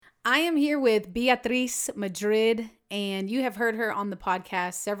I am here with Beatriz Madrid, and you have heard her on the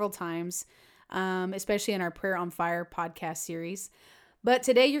podcast several times, especially in our Prayer on Fire podcast series. But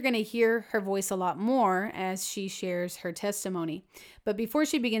today you're going to hear her voice a lot more as she shares her testimony. But before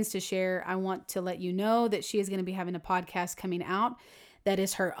she begins to share, I want to let you know that she is going to be having a podcast coming out that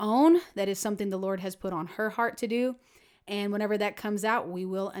is her own, that is something the Lord has put on her heart to do. And whenever that comes out, we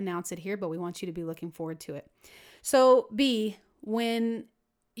will announce it here, but we want you to be looking forward to it. So, B, when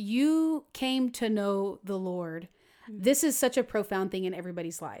you came to know the Lord, this is such a profound thing in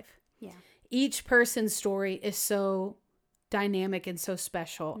everybody's life. Yeah. Each person's story is so dynamic and so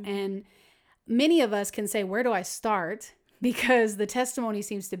special. And many of us can say, where do I start? Because the testimony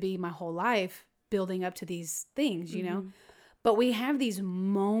seems to be my whole life building up to these things, you know? But we have these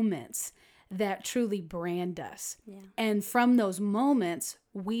moments that truly brand us. Yeah. And from those moments,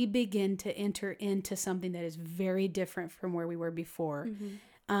 we begin to enter into something that is very different from where we were before,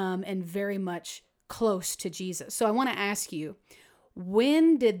 and very much close to Jesus. So I want to ask you,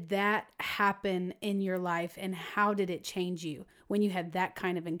 when did that happen in your life, and how did it change you when you had that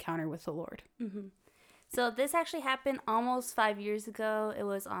kind of encounter with the Lord? So this actually happened almost 5 years ago. It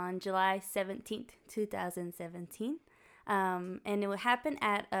was on July 17th, 2017. And it would happen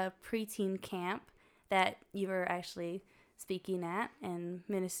at a preteen camp that you were actually speaking at and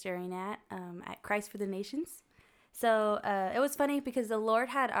ministering at Christ for the Nations. So it was funny because the Lord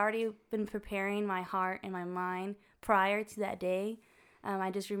had already been preparing my heart and my mind prior to that day. I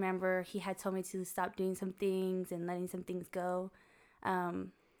just remember he had told me to stop doing some things and letting some things go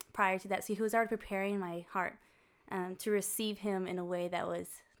prior to that. So he was already preparing my heart to receive him in a way that was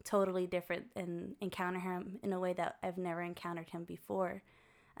totally different and encounter him in a way that I've never encountered him before.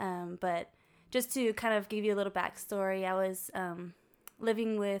 But just to kind of give you a little backstory, I was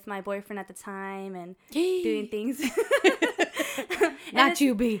living with my boyfriend at the time and doing things. Not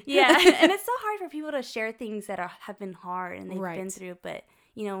you, B. Yeah, and it's so hard for people to share things that have been hard and they've been through. But,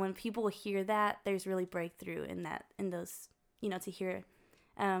 you know, when people hear that, there's really breakthrough in those, you know, to hear.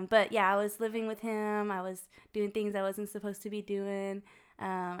 But yeah, I was living with him. I was doing things I wasn't supposed to be doing.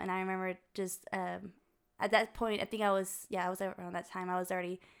 And I remember just at that point, I think I was around that time. I was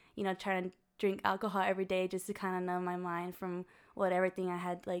already, you know, trying to drink alcohol every day just to kind of numb my mind from what everything I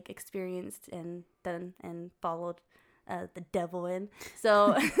had like experienced and done and followed the devil in.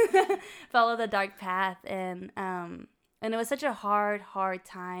 So follow the dark path, and it was such a hard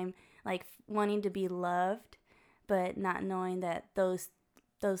time, like wanting to be loved, but not knowing that those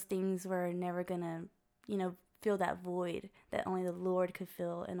things were never gonna, you know, fill that void that only the Lord could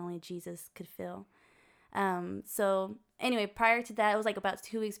fill and only Jesus could fill. So anyway, prior to that, it was like about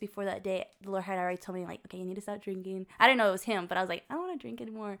 2 weeks before that day, the Lord had already told me, like, okay, you need to stop drinking. I didn't know it was him, but I was like, I don't want to drink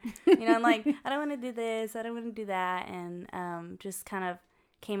anymore. You know, I'm like, I don't want to do this. I don't want to do that. And just kind of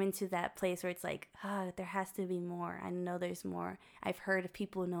came into that place where it's like, there has to be more. I know there's more. I've heard of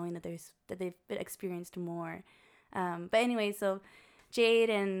people knowing that they've experienced more. But anyway, so Jade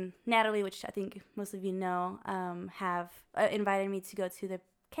and Natalie, which I think most of you know, have invited me to go to the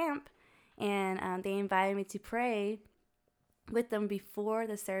camp, and they invited me to pray with them before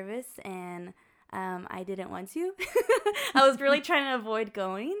the service, and I didn't want to. I was really trying to avoid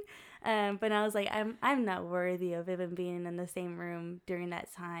going, but I was like, I'm not worthy of even being in the same room during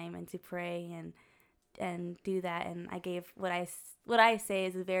that time and to pray and do that. And I gave what I say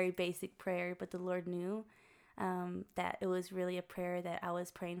is a very basic prayer, but the Lord knew that it was really a prayer that I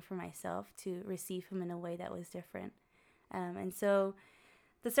was praying for myself to receive him in a way that was different. And so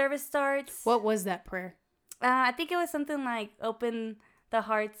the service starts. What was that prayer? I think it was something like, open the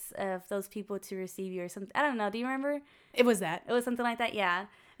hearts of those people to receive you or something. I don't know. Do you remember? It was that. It was something like that, yeah.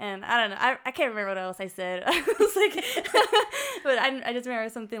 And I don't know. I can't remember what else I said. I was like, but I just remember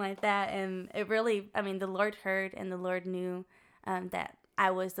something like that. And it really, I mean, the Lord heard and the Lord knew that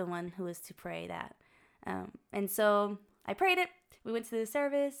I was the one who was to pray that. And so I prayed it. We went to the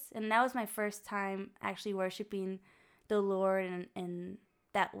service, and that was my first time actually worshiping the Lord in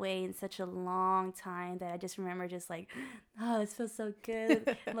that way in such a long time, that I just remember just like, oh, this feels so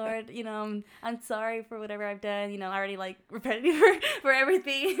good. Lord, you know, I'm sorry for whatever I've done, you know, already like repenting for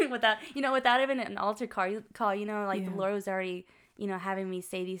everything without even an altar call, you know, like the Lord was already, you know, having me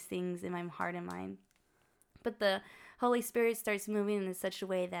say these things in my heart and mind. But the Holy Spirit starts moving in such a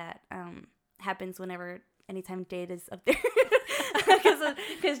way that happens anytime Jade is up there,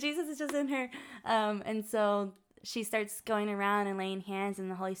 because Jesus is just in her, and so she starts going around and laying hands, and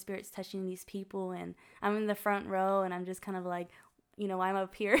the Holy Spirit's touching these people, and I'm in the front row, and I'm just kind of like, you know, I'm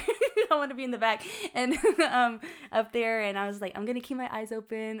up here. I want to be in the back, and up there, and I was like, I'm gonna keep my eyes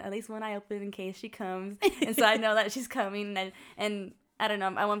open, at least one eye open, in case she comes, and so I know that she's coming, and I don't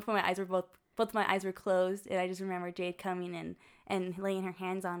know. At one point, both my eyes were closed, and I just remember Jade coming and laying her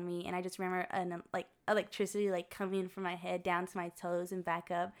hands on me, and I just remember like electricity like coming from my head down to my toes and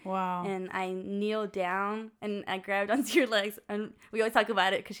back up. Wow. And I kneeled down and I grabbed onto your legs, and we always talk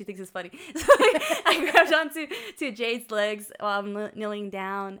about it because she thinks it's funny. So I grabbed onto Jade's legs while I'm kneeling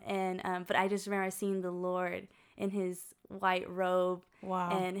down, and but I just remember seeing the Lord in his white robe.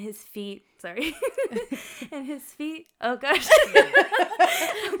 Wow. And his feet, sorry. And his feet, oh gosh.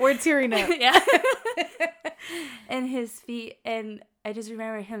 We're tearing up. Yeah. And his feet, and I just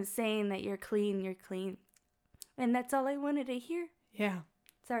remember him saying that you're clean. And that's all I wanted to hear. Yeah.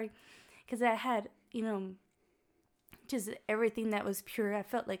 Sorry. Because I had, just everything that was pure, I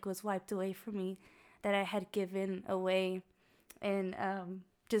felt like was wiped away from me, that I had given away. And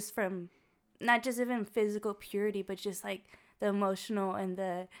just from, not just even physical purity, but just like the emotional and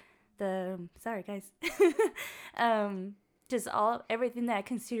the sorry guys, just everything that I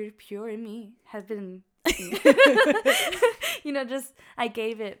considered pure in me has been, just I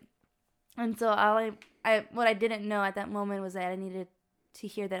gave it. And so what I didn't know at that moment was that I needed to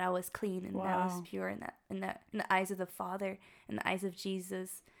hear that I was clean and that I was pure, and that in the eyes of the Father, in the eyes of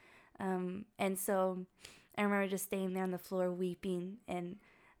Jesus. And so I remember just staying there on the floor weeping, and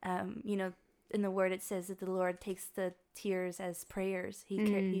in the word it says that the Lord takes the tears as prayers.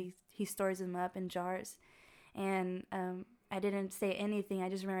 He stores them up in jars. And I didn't say anything. I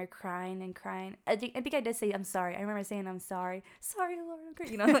just remember crying and crying. I think I did say I'm sorry. I remember saying I'm sorry. Sorry, Lord.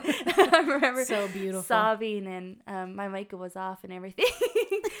 I remember so beautiful, sobbing, and my makeup was off and everything.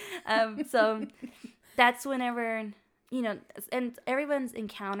 So that's whenever, and everyone's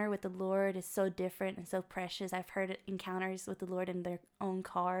encounter with the Lord is so different and so precious. I've heard encounters with the Lord in their own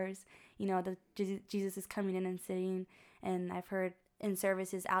cars. Jesus is coming in and sitting, and I've heard in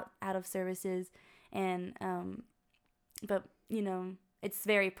services, out of services, and but it's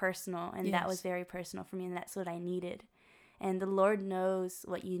very personal, and that was very personal for me, and that's what I needed. And the Lord knows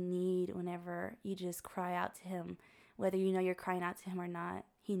what you need whenever you just cry out to him, whether you're crying out to him or not.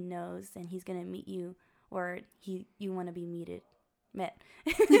 He knows, and he's gonna meet you where you want to be met.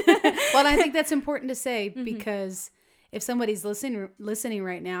 Well, I think that's important to say, because if somebody's listening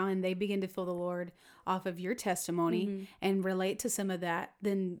right now and they begin to feel the Lord off of your testimony and relate to some of that,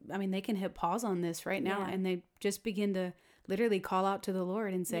 then, they can hit pause on this right now, and they just begin to literally call out to the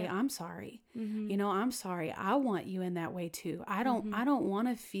Lord and say, I'm sorry. I'm sorry. I want you in that way too. I don't want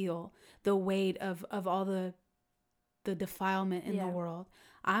to feel the weight of all the defilement in the world.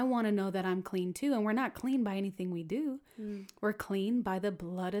 I want to know that I'm clean too. And we're not clean by anything we do. We're clean by the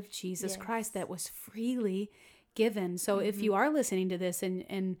blood of Jesus Christ that was freely given. So if you are listening to this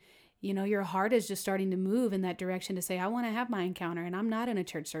and your heart is just starting to move in that direction to say, I want to have my encounter, and I'm not in a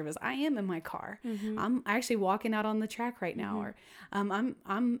church service. I am in my car. I'm actually walking out on the track right now, or I'm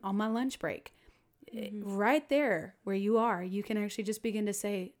on my lunch break. Right there where you are, you can actually just begin to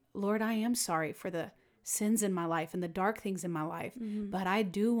say, Lord, I am sorry for the sins in my life and the dark things in my life, but I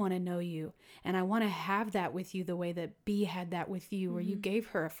do want to know you, and I want to have that with you the way that B had that with you, where you gave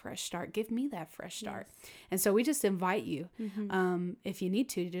her a fresh start. Give me that fresh start. And so we just invite you, if you need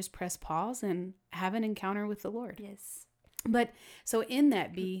to just press pause and have an encounter with the Lord. Yes. But so in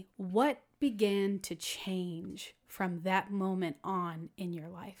that, B, what began to change from that moment on in your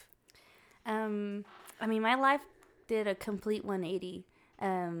life? My life did a complete 180.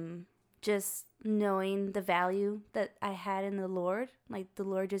 Just knowing the value that I had in the Lord. Like, the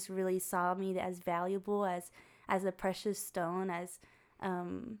Lord just really saw me as valuable, as a precious stone, as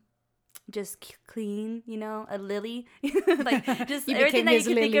just clean, a lily. Like, just everything that you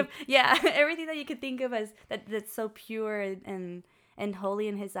can think of. Yeah, everything that you could think of as that's so pure and holy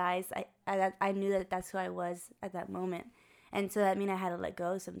in his eyes. I knew that that's who I was at that moment. And so that meant I had to let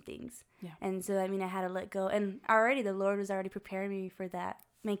go of some things. Yeah. And so that meant I had to let go. And already the Lord was already preparing me for that,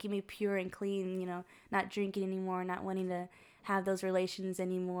 making me pure and clean, not drinking anymore, not wanting to have those relations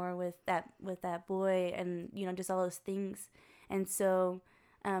anymore with that boy, and, just all those things. And so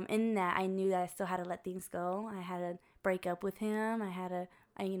in that, I knew that I still had to let things go. I had to break up with him. I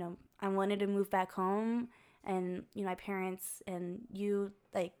wanted to move back home, and, my parents and you,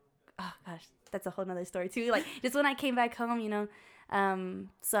 like, oh gosh, that's a whole nother story too. Like, just when I came back home, and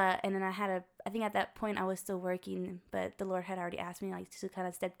then I think at that point I was still working, but the Lord had already asked me, like, to kind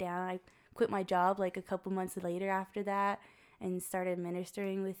of step down. I quit my job like a couple months later after that, and started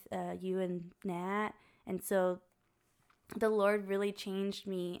ministering with you and Nat. And so the Lord really changed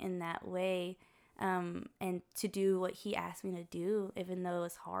me in that way, and to do what he asked me to do, even though it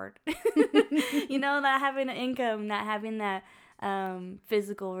was hard. Not having an income, not having that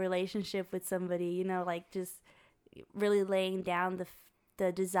physical relationship with somebody, like, just really laying down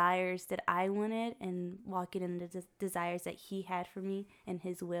the desires that I wanted and walking in the desires that he had for me and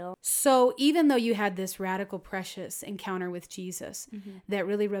his will. So even though you had this radical, precious encounter with Jesus that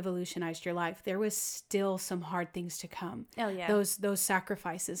really revolutionized your life, there was still some hard things to come. Oh, yeah. Those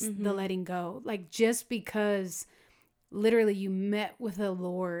sacrifices, the letting go. Like, just because literally you met with the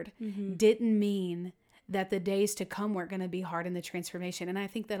Lord didn't mean that the days to come weren't going to be hard in the transformation. And I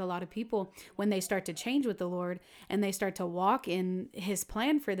think that a lot of people, when they start to change with the Lord and they start to walk in his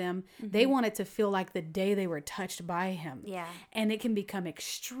plan for them, they want it to feel like the day they were touched by him. Yeah. And it can become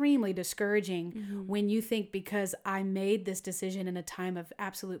extremely discouraging when you think, because I made this decision in a time of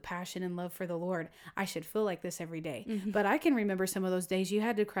absolute passion and love for the Lord, I should feel like this every day. But I can remember some of those days you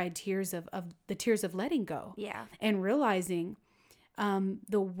had to cry tears of the tears of letting go. Yeah. And realizing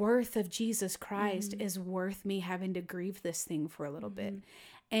the worth of Jesus Christ is worth me having to grieve this thing for a little bit.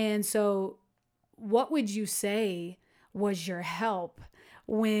 And so what would you say was your help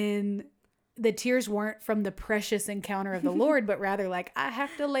when the tears weren't from the precious encounter of the Lord, but rather like, I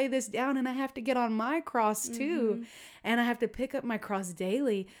have to lay this down and I have to get on my cross too. And I have to pick up my cross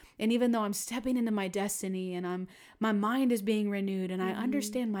daily. And even though I'm stepping into my destiny and my mind is being renewed and I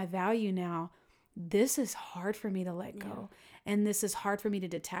understand my value now, this is hard for me to let go. And this is hard for me to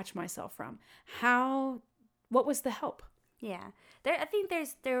detach myself from. What was the help? Yeah. I think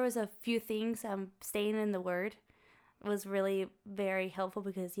there was a few things. Staying in the Word was really very helpful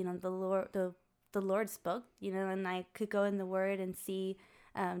because, the Lord spoke, and I could go in the Word and see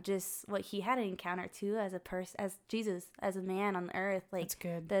just what he had to encounter too as a person, as Jesus, as a man on earth, like That's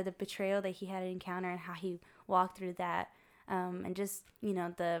good. The betrayal that he had to encounter and how he walked through that. And just,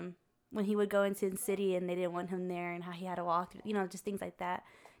 when he would go into the city and they didn't want him there and how he had to walk through, just things like that.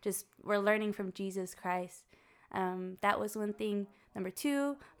 Just we're learning from Jesus Christ. That was one thing. Number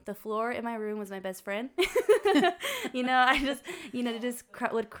 2, the floor in my room was my best friend. I just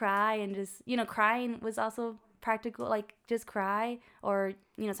would cry and just, crying was also practical, like just cry or,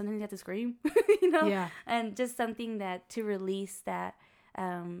 sometimes you have to scream, Yeah. and just something that to release that.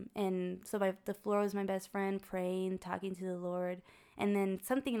 And so the floor was my best friend, praying, talking to the Lord. And then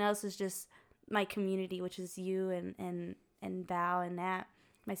something else is just my community, which is you and Val and Nat,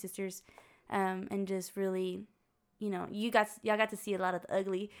 my sisters, and just really, y'all got to see a lot of the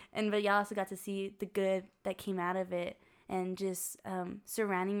ugly, but y'all also got to see the good that came out of it, and just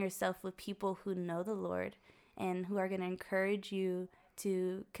surrounding yourself with people who know the Lord and who are going to encourage you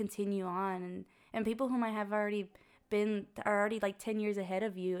to continue on, and people who might have are already like 10 years ahead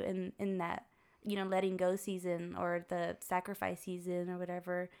of you in that, letting go season or the sacrifice season or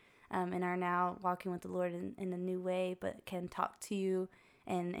whatever, and are now walking with the Lord in a new way, but can talk to you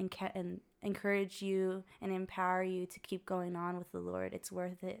and encourage you and empower you to keep going on with the Lord. It's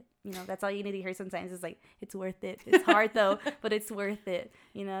worth it. That's all you need to hear sometimes is like, it's worth it. It's hard though, but it's worth it.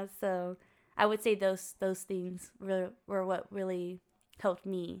 So I would say those things were what really helped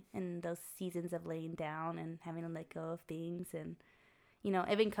me in those seasons of laying down and having to let go of things, and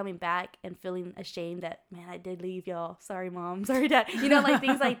even coming back and feeling ashamed that, man, I did leave y'all. Sorry, Mom. Sorry, Dad. Like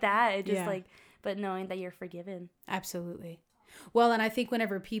things like that. It just but knowing that you're forgiven. Absolutely. Well, and I think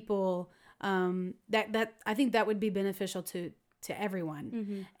whenever people, that I think that would be beneficial to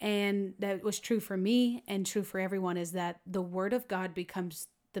everyone. And that was true for me and true for everyone, is that the Word of God becomes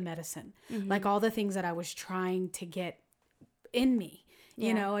the medicine. Like all the things that I was trying to get in me,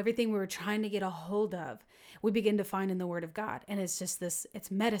 everything we were trying to get a hold of, we begin to find in the Word of God. And it's just it's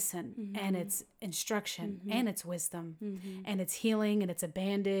medicine and it's instruction and it's wisdom and it's healing and it's a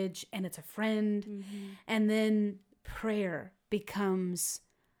bandage and it's a friend. And then prayer becomes,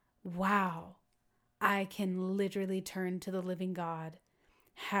 wow, I can literally turn to the living God,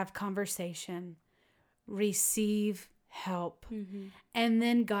 have conversation, receive help, and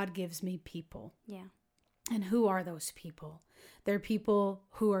then God gives me people. Yeah. And who are those people? They're people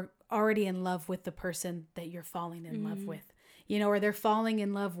who are already in love with the person that you're falling in love with, or they're falling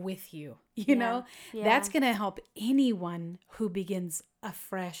in love with you, know. That's going to help anyone who begins a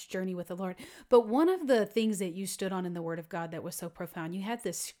fresh journey with the Lord. But one of the things that you stood on in the Word of God that was so profound, you had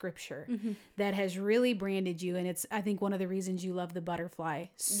this scripture that has really branded you. And it's, I think, one of the reasons you love the butterfly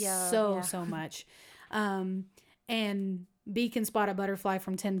so much. And B can spot a butterfly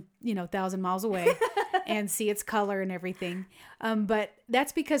from 10,000 miles away and see its color and everything. But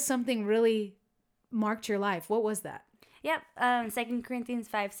that's because something really marked your life. What was that? Yep. 2 Corinthians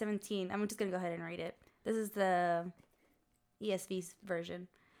 5:17. I'm just going to go ahead and read it. This is the ESV version.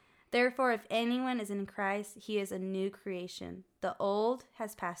 Therefore, if anyone is in Christ, he is a new creation. The old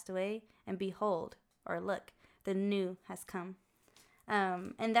has passed away, and behold, or look, the new has come.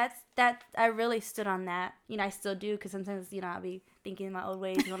 And that I really stood on that. I still do, because sometimes, I'll be thinking in my old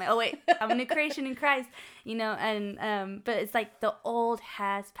ways. And I'm like, oh wait, I'm a new creation in Christ, and but it's like the old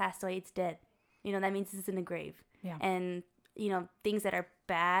has passed away. It's dead. That means it's in the grave. Yeah. And, things that are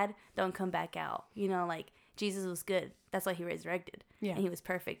bad don't come back out. Like Jesus was good. That's why he resurrected. Yeah. And he was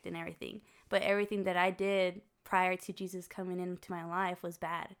perfect and everything. But everything that I did prior to Jesus coming into my life was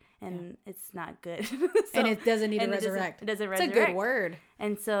bad. And it's not good. And it doesn't need to resurrect. It doesn't resurrect. It's a good word.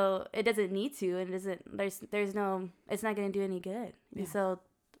 And so it doesn't need to. And it's not going to do any good. Yeah. And so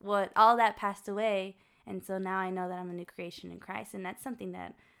all that passed away. And so now I know that I'm a new creation in Christ. And that's something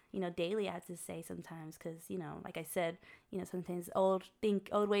that, daily I have to say sometimes, because, like I said, sometimes old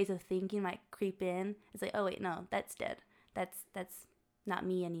ways of thinking might creep in. It's like, oh wait, no, that's dead. That's not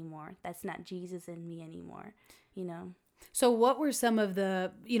me anymore. That's not Jesus in me anymore, So what were some of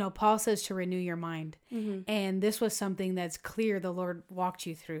the, Paul says to renew your mind. Mm-hmm. And this was something that's clear the Lord walked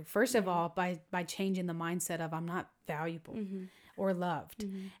you through. First of all, by changing the mindset of I'm not valuable or loved.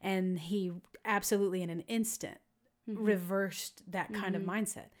 And he absolutely in an instant reversed that kind of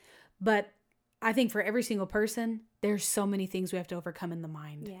mindset. But I think for every single person, there's so many things we have to overcome in the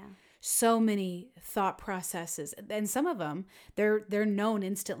mind. Yeah. So many thought processes. And some of them, they're known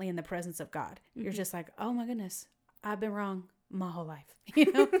instantly in the presence of God. You're just like, oh my goodness, I've been wrong my whole life,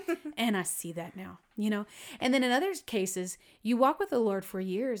 and I see that now, and then in other cases, you walk with the Lord for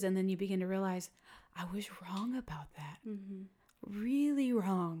years and then you begin to realize I was wrong about that. Really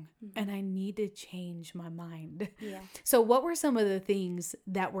wrong. And I need to change my mind. Yeah. So what were some of the things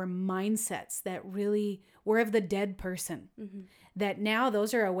that were mindsets that really were of the dead person that now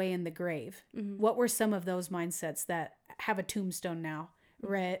those are away in the grave? What were some of those mindsets that have a tombstone now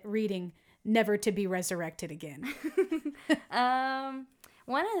reading never to be resurrected again?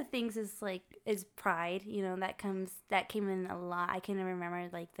 One of the things is pride, that came in a lot. I can remember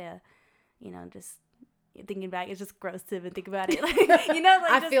just thinking back, it's just gross to even think about it.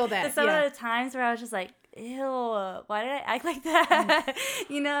 I feel that. Some of the times where I was just like, ew, why did I act like that?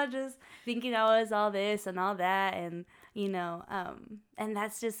 Just thinking I was all this and all that. And, and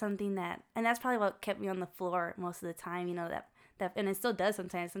that's just something and that's probably what kept me on the floor most of the time, that, and it still does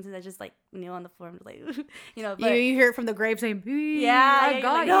sometimes. Sometimes I just kneel on the floor and like, But, you hear it from the grave saying, yeah, I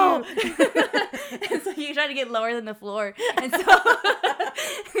got you. No. And so you try to get lower than the floor. And so,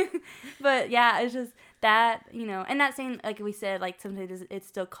 but yeah, it's just that, and not saying, like we said, like sometimes it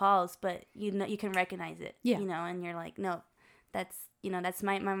still calls, but you can recognize it, and you're like, no, that's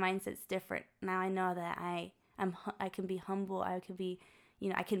my mindset's different. Now I know that I can be humble. I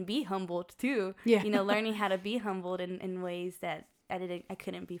can be humbled too. Yeah. Learning how to be humbled in ways that I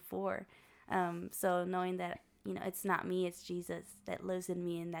couldn't before. So knowing that, it's not me, it's Jesus that lives in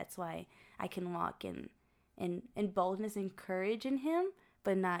me, and that's why I can walk in boldness and courage in him,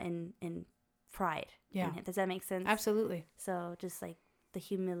 but not in pride. Yeah. In him. Does that make sense? Absolutely. So just like the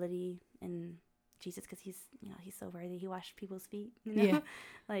humility in Jesus, because he's so worthy. He washed people's feet, Yeah.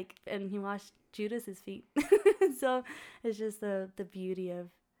 And he washed Judas's feet. So it's just the beauty of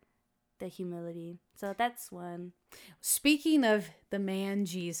the humility. So that's one. Speaking of the man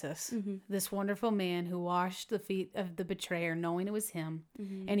Jesus, this wonderful man who washed the feet of the betrayer, knowing it was him,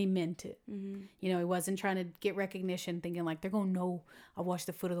 and he meant it. He wasn't trying to get recognition, thinking like they're gonna know I washed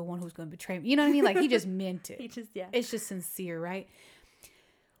the foot of the one who's gonna betray me. You know what I mean? Like he just meant it. It's just sincere, right?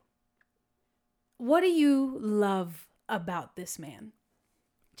 What do you love about this man?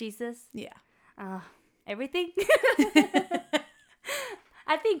 Jesus? Yeah. Everything.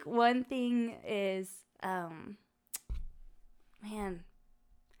 I think one thing is, I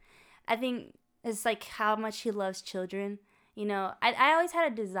think it's like how much he loves children. I always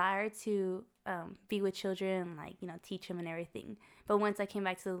had a desire to be with children and teach them and everything. But once I came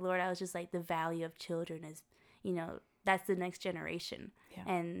back to the Lord, I was just like, the value of children is, that's the next generation. Yeah.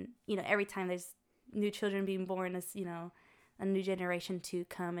 And, every time there's new children being born, as, a new generation to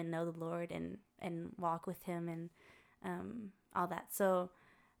come and know the Lord and walk with him and all that. So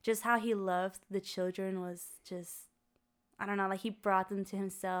just how he loved the children was just, I don't know, like he brought them to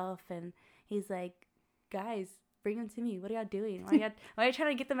himself, and he's like, guys, bring them to me. What are y'all doing? Why are you trying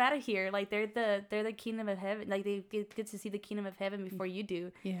to get them out of here? Like they're the kingdom of heaven. Like they get to see the kingdom of heaven before you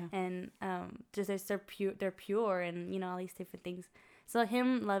do. Yeah. And just they're pure and all these different things. So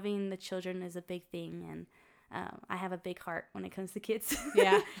him loving the children is a big thing, and I have a big heart when it comes to kids.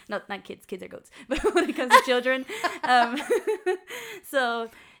 Yeah. No, not kids. Kids are goats. But when it comes to children. So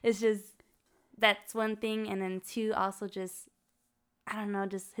it's just, that's one thing. And then two, also just, I don't know,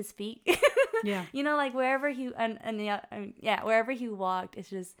 just his feet. Yeah. Like wherever he, wherever he walked, it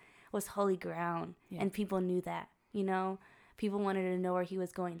just was holy ground. Yeah. And people knew that, people wanted to know where he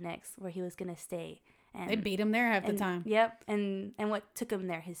was going next, where he was going to stay. And they beat him there half the time. Yep. And what took him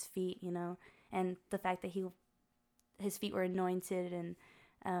there? His feet, you know, and the fact that his feet were anointed, and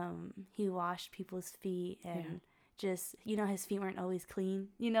he washed people's feet, and just, you know, his feet weren't always clean,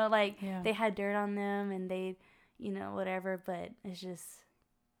 you know, like they had dirt on them, and they, you know, whatever, but it's just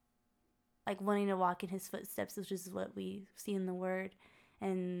like wanting to walk in his footsteps, which is what we see in the word.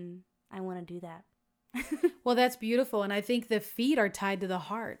 And I want to do that. Well, that's beautiful. And I think the feet are tied to the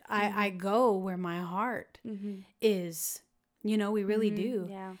heart. I go where my heart is, you know, we really do.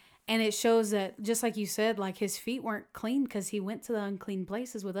 Yeah. And it shows that, just like you said, like his feet weren't clean because he went to the unclean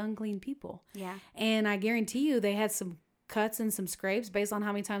places with unclean people. Yeah. And I guarantee you they had some cuts and some scrapes based on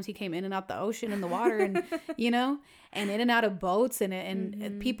how many times he came in and out the ocean and the water, and you know, and in and out of boats,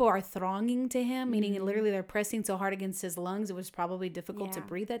 and people are thronging to him, meaning literally they're pressing so hard against his lungs it was probably difficult to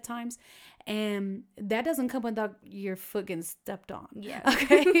breathe at times. And that doesn't come without your foot getting stepped on. Yeah.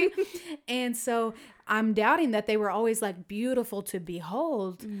 Okay. And so I'm doubting that they were always like beautiful to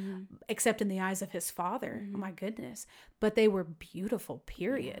behold, except in the eyes of his father. Oh my goodness. But they were beautiful,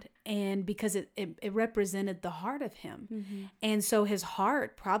 period. And because it represented the heart of him. And so his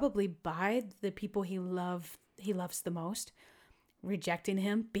heart, probably by the people he loves the most, rejecting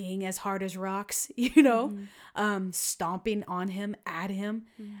him, being as hard as rocks, you know, stomping on him, at him.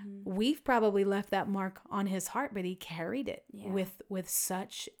 We've probably left that mark on his heart, but he carried it with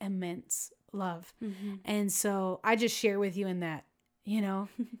such immense love. And so I just share with you in that, you know,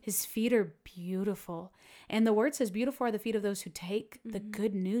 his feet are beautiful. And the word says, beautiful are the feet of those who take the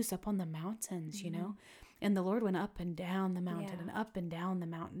good news up on the mountains, you know. And the Lord went up and down the mountain and up and down the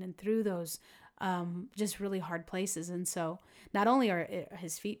mountain and through those just really hard places. And so not only are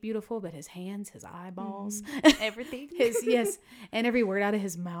his feet beautiful, but his hands, his eyeballs, everything, and every word out of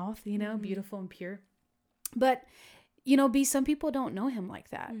his mouth, you know, beautiful and pure. But, you know, some people don't know him like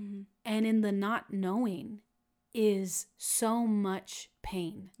that. And in the not knowing is so much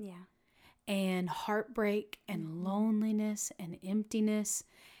pain and heartbreak and loneliness and emptiness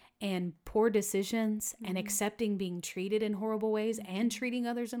and poor decisions and accepting being treated in horrible ways and treating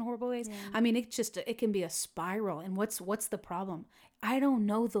others in horrible ways. I mean, it can be a spiral. And what's the problem? I don't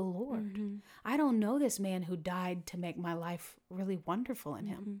know the Lord. I don't know this man who died to make my life really wonderful in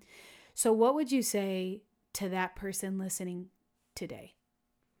him. So what would you say to that person listening today?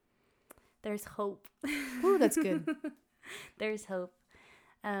 There's hope. Ooh, that's good. There's hope.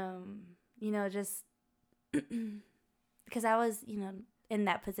 You know, just because I was, you know, in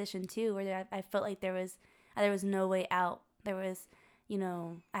that position too, where I felt like there was no way out. There was, you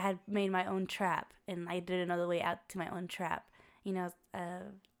know, I had made my own trap, and I did another way out to my own trap. You know,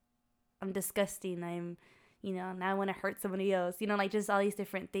 I'm disgusting. I'm, you know, now I want to hurt somebody else. You know, like just all these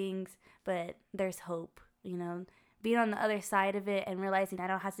different things. But there's hope. You know, being on the other side of it and realizing I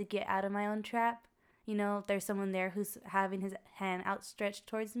don't have to get out of my own trap. You know, there's someone there who's having his hand outstretched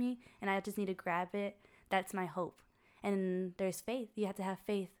towards me, and I just need to grab it. That's my hope. And there's faith. You have to have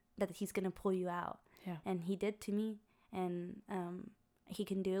faith that he's going to pull you out. Yeah. And he did to me. And he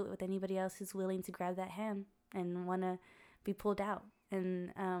can do it with anybody else who's willing to grab that hand and want to be pulled out.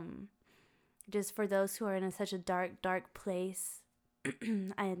 And just for those who are in such a dark, dark place,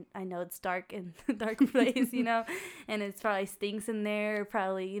 I know it's dark in a dark place, you know, and it's probably stinks in there.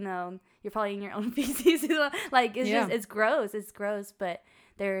 Probably, you know, you're probably in your own feces. Like, it's just, it's gross. It's gross. But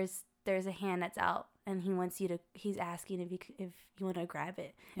there's a hand that's out. And he's asking if you want to grab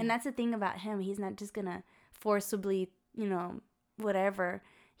it. Yeah. And that's the thing about him. He's not just going to forcibly, you know, whatever.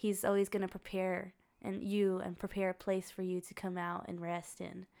 He's always going to prepare a place for you to come out and rest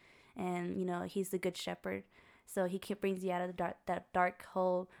in. And, you know, he's the good shepherd. So he brings you out of that dark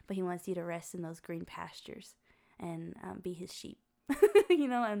hole, but he wants you to rest in those green pastures and be his sheep, you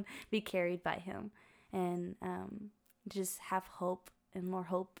know, and be carried by him. And just have hope and more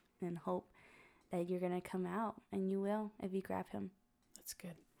hope and hope that you're going to come out, and you will if you grab him. That's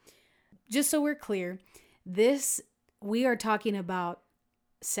good. Just so we're clear, we are talking about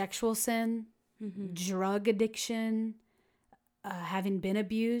sexual sin, drug addiction, having been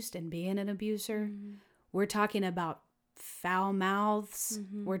abused and being an abuser. We're talking about foul mouths.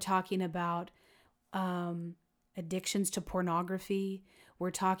 We're talking about addictions to pornography. We're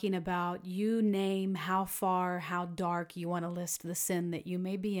talking about, you name how far, how dark you want to list the sin that you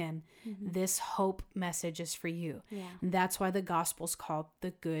may be in. This hope message is for you. Yeah. That's why the gospel's called the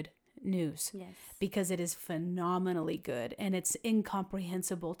good news. Yes. Because it is phenomenally good and it's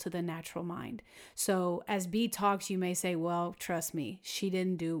incomprehensible to the natural mind. So as B talks, you may say, well, trust me, she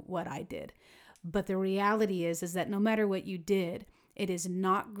didn't do what I did. But the reality is that no matter what you did, it is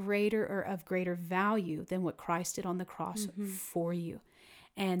not greater or of greater value than what Christ did on the cross for you.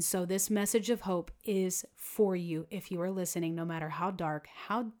 And so this message of hope is for you if you are listening, no matter how dark,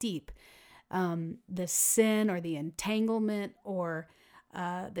 how deep the sin or the entanglement or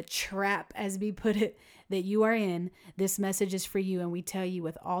the trap, as we put it, that you are in. This message is for you. And we tell you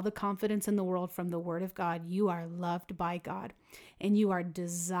with all the confidence in the world from the Word of God, you are loved by God and you are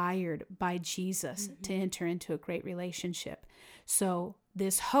desired by Jesus to enter into a great relationship. So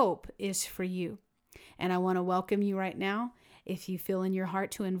this hope is for you. And I want to welcome you right now. If you feel in your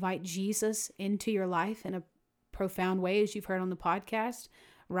heart to invite Jesus into your life in a profound way, as you've heard on the podcast,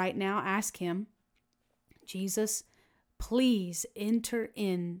 right now, ask him, Jesus, please enter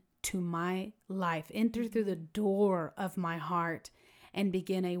into my life, enter through the door of my heart and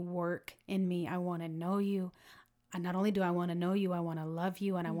begin a work in me. I want to know you. And not only do I want to know you, I want to love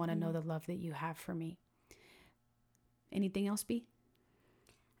you, and I want to know the love that you have for me. Anything else, B?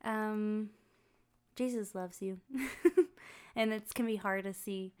 Jesus loves you. And it can be hard to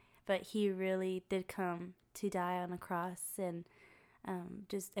see, but he really did come to die on a cross and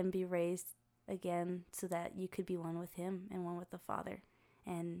be raised again so that you could be one with him and one with the Father.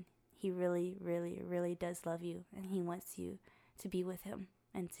 And he really, really, really does love you, and he wants you to be with him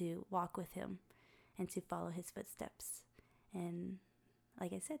and to walk with him and to follow his footsteps. And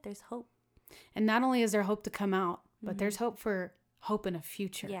like I said, there's hope. And not only is there hope to come out, but there's hope for hope in a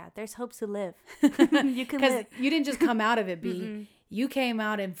future. Yeah, there's hope to live. You can live. Because you didn't just come out of it, B. You came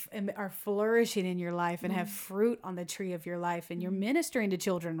out and are flourishing in your life and have fruit on the tree of your life, and you're ministering to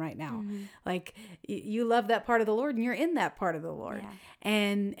children right now. Like you love that part of the Lord, and you're in that part of the Lord. Yeah.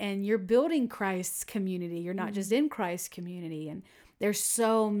 And you're building Christ's community. You're not just in Christ's community. And there's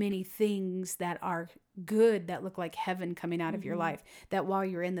so many things that are good that look like heaven coming out of your life that while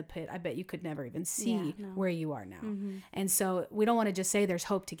you're in the pit, I bet you could never even see where you are now. And so we don't want to just say there's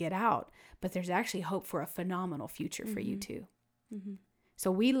hope to get out, but there's actually hope for a phenomenal future for you too.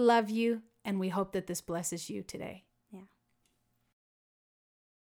 So we love you, and we hope that this blesses you today.